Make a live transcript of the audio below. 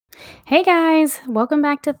Hey guys, welcome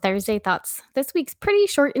back to Thursday Thoughts. This week's pretty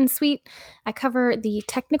short and sweet. I cover the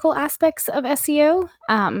technical aspects of SEO,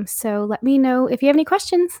 so let me know if you have any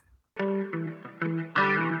questions.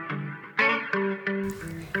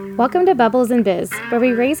 Welcome to Bubbles and Biz, where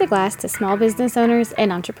we raise a glass to small business owners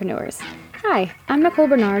and entrepreneurs. Hi, I'm Nicole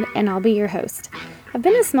Bernard, and I'll be your host. I've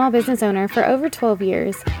been a small business owner for over 12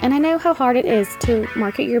 years, and I know how hard it is to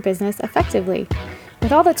market your business effectively.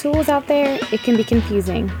 With all the tools out there, it can be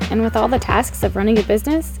confusing, and with all the tasks of running a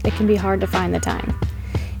business, it can be hard to find the time.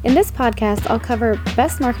 In this podcast, I'll cover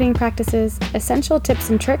best marketing practices, essential tips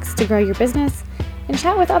and tricks to grow your business, and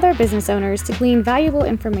chat with other business owners to glean valuable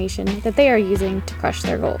information that they are using to crush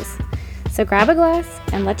their goals. So grab a glass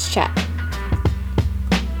and let's chat.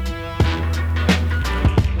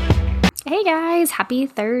 Hey guys, happy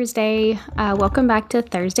Thursday. Welcome back to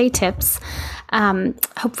Thursday Tips.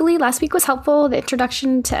 Hopefully last week was helpful. The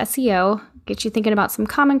introduction to SEO, get you thinking about some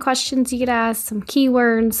common questions you could ask, some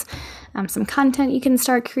keywords, some content you can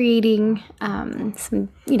start creating, some,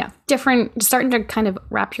 different, starting to kind of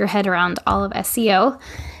wrap your head around all of SEO.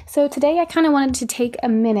 So today I kind of wanted to take a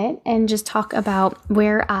minute and just talk about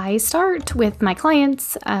where I start with my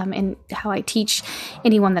clients, and how I teach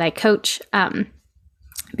anyone that I coach,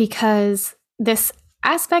 because this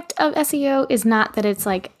aspect of SEO is not that it's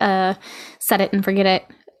like set it and forget it.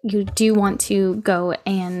 You do want to go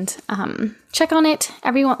and check on it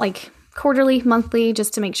quarterly, monthly,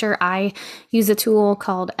 just to make sure. I use a tool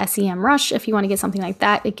called SEMrush. If you want to get something like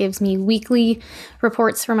that, it gives me weekly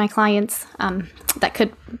reports for my clients. That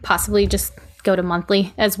could possibly just go to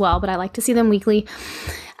monthly as well, but I like to see them weekly.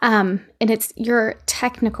 And it's your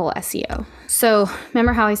technical SEO. So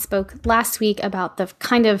remember how I spoke last week about the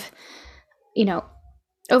kind of,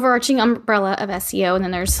 overarching umbrella of SEO, and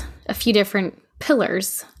then there's a few different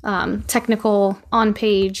pillars, technical,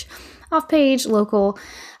 on-page, off-page, local.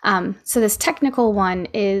 So this technical one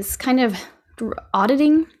is kind of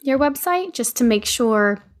auditing your website just to make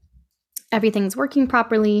sure everything's working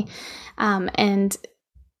properly, and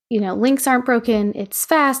links aren't broken, it's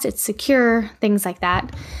fast, it's secure, things like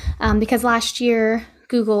that. Because last year,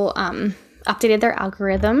 Google updated their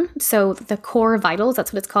algorithm. So the core vitals,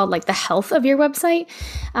 that's what it's called, like the health of your website,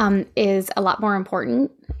 is a lot more important.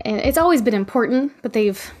 And it's always been important, but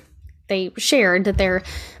they shared that they're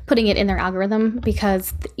putting it in their algorithm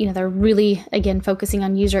because, they're really, again, focusing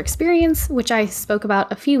on user experience, which I spoke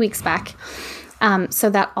about a few weeks back. So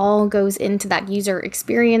that all goes into that user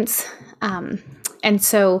experience. And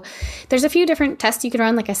so there's a few different tests you can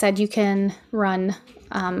run. Like I said, you can run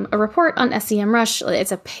a report on SEMrush.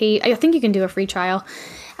 It's a paid, I think you can do a free trial.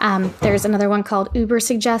 There's another one called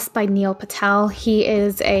Ubersuggest by Neil Patel. He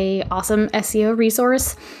is a awesome SEO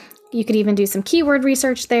resource. You could even do some keyword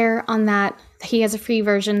research there on that. He has a free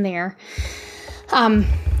version there.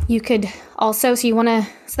 You could also, so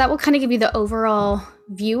that will kind of give you the overall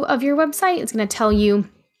view of your website. It's going to tell you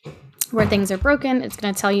where things are broken. It's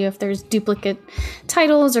going to tell you if there's duplicate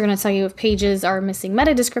titles. They're going to tell you if pages are missing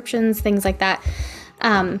meta descriptions, things like that.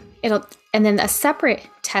 And then a separate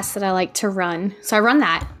test that I like to run. So I run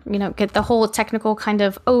that, get the whole technical kind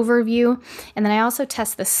of overview. And then I also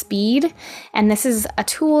test the speed. And this is a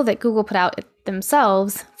tool that Google put out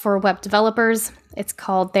themselves for web developers. It's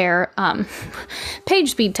called their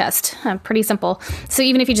page speed test. Pretty simple. So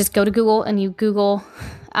even if you just go to Google and you Google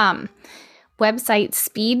website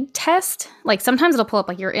speed test, like sometimes it'll pull up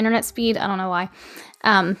like your internet speed. I don't know why.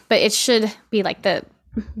 But it should be like the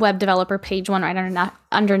web developer page one right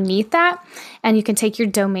underneath that. And you can take your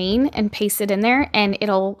domain and paste it in there, and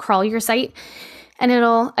it'll crawl your site, and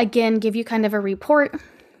it'll again give you kind of a report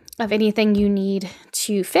of anything you need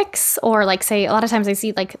to fix, or like say, a lot of times I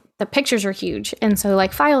see like the pictures are huge, and so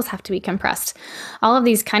like files have to be compressed. All of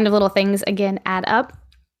these kind of little things again add up.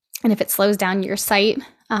 And if it slows down your site,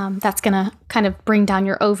 that's going to kind of bring down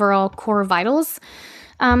your overall core vitals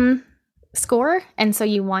score. And so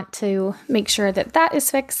you want to make sure that that is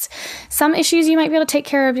fixed. Some issues you might be able to take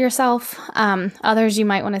care of yourself. Others you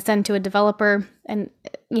might want to send to a developer. And,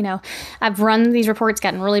 I've run these reports,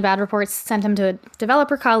 gotten really bad reports, sent them to a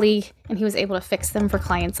developer colleague, and he was able to fix them for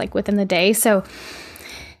clients like within the day. So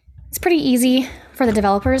it's pretty easy for the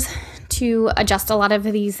developers to adjust a lot of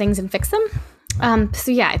these things and fix them.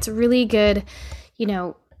 So yeah, it's a really good,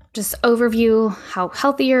 just overview how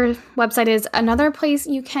healthy your website is. Another place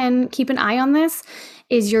you can keep an eye on this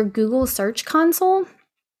is your Google Search Console.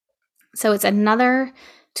 So it's another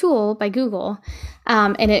tool by Google,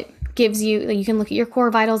 and it gives you can look at your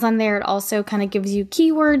core vitals on there. It also kind of gives you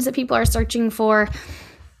keywords that people are searching for,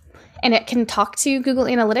 and it can talk to Google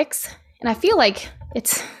Analytics. And I feel like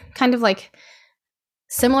it's kind of like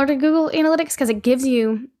similar to Google Analytics because it gives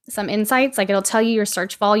you some insights. Like it'll tell you your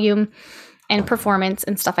search volume and performance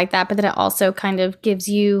and stuff like that. But then it also kind of gives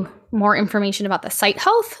you more information about the site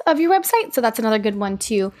health of your website. So that's another good one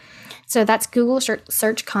too. So that's Google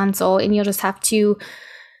Search Console, and you'll just have to,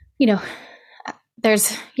 you have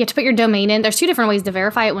to put your domain in. There's 2 different ways to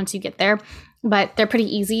verify it once you get there, but they're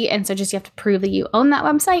pretty easy. And so just you have to prove that you own that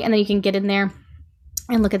website, and then you can get in there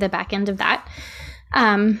and look at the back end of that.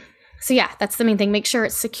 So yeah, that's the main thing. Make sure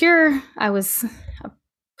it's secure. I was a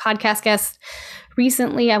podcast guest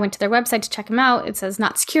recently. I went to their website to check them out. It says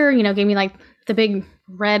not secure, gave me like the big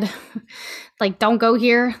red, like don't go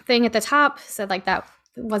here thing at the top. So like that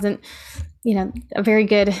wasn't, a very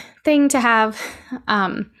good thing to have,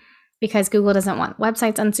 because Google doesn't want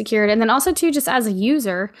websites unsecured. And then also too, just as a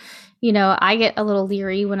user, I get a little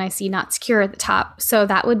leery when I see not secure at the top. So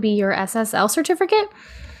that would be your SSL certificate.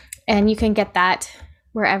 And you can get that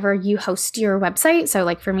wherever you host your website. So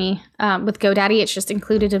like for me, with GoDaddy, it's just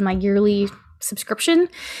included in my yearly subscription.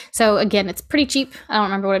 So again, it's pretty cheap. I don't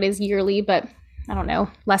remember what it is yearly, but I don't know,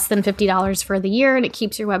 less than $50 for the year, and it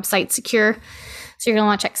keeps your website secure. So you're going to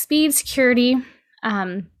want to check speed, security.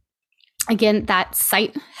 Again, that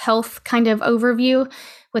site health kind of overview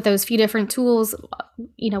with those few different tools,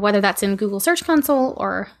 whether that's in Google Search Console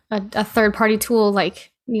or a third-party tool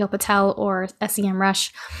like Neil Patel or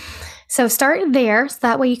SEMrush. So start there, so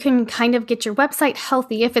that way you can kind of get your website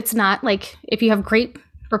healthy. If it's not, like if you have great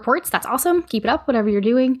reports, that's awesome. Keep it up, whatever you're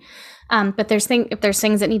doing. But if there's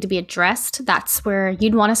things that need to be addressed, that's where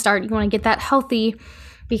you'd want to start. You want to get that healthy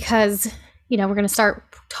because, we're going to start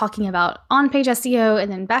talking about on-page SEO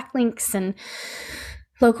and then backlinks and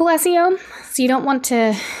local SEO. So you don't want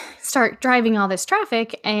to start driving all this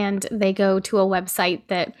traffic and they go to a website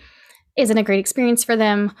that isn't a great experience for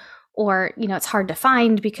them, or, it's hard to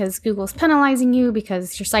find because Google's penalizing you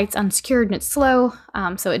because your site's unsecured and it's slow.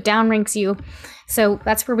 So it downranks you. So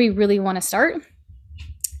that's where we really want to start.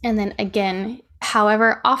 And then again,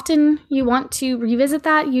 however often you want to revisit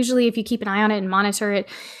that, usually if you keep an eye on it and monitor it,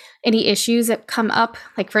 any issues that come up,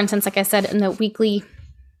 like for instance, like I said, in the weekly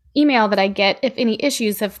email that I get, if any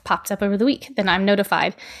issues have popped up over the week, then I'm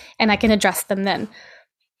notified and I can address them then.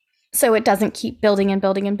 So it doesn't keep building and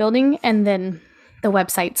building and building, and then the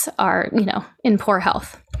websites are, in poor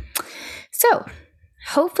health. So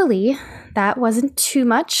hopefully that wasn't too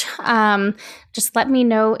much. Just let me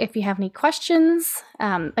know if you have any questions.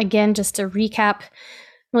 Again, just to recap,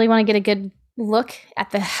 really want to get a good look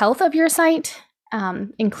at the health of your site,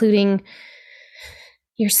 including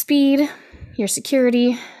your speed, your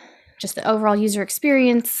security, just the overall user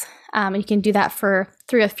experience. You can do that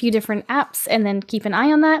through a few different apps and then keep an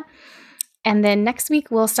eye on that. And then next week,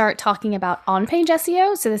 we'll start talking about on-page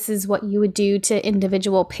SEO. So this is what you would do to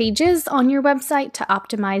individual pages on your website to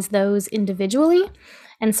optimize those individually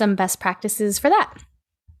and some best practices for that.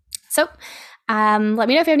 So let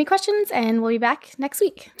me know if you have any questions, and we'll be back next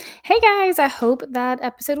week. Hey guys, I hope that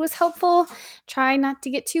episode was helpful. Try not to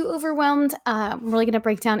get too overwhelmed. I'm really going to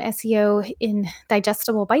break down SEO in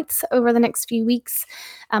digestible bites over the next few weeks.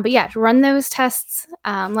 But yeah, run those tests.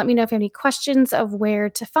 Let me know if you have any questions of where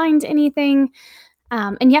to find anything.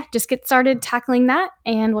 And yeah, just get started tackling that,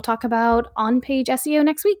 and we'll talk about on-page SEO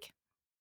next week.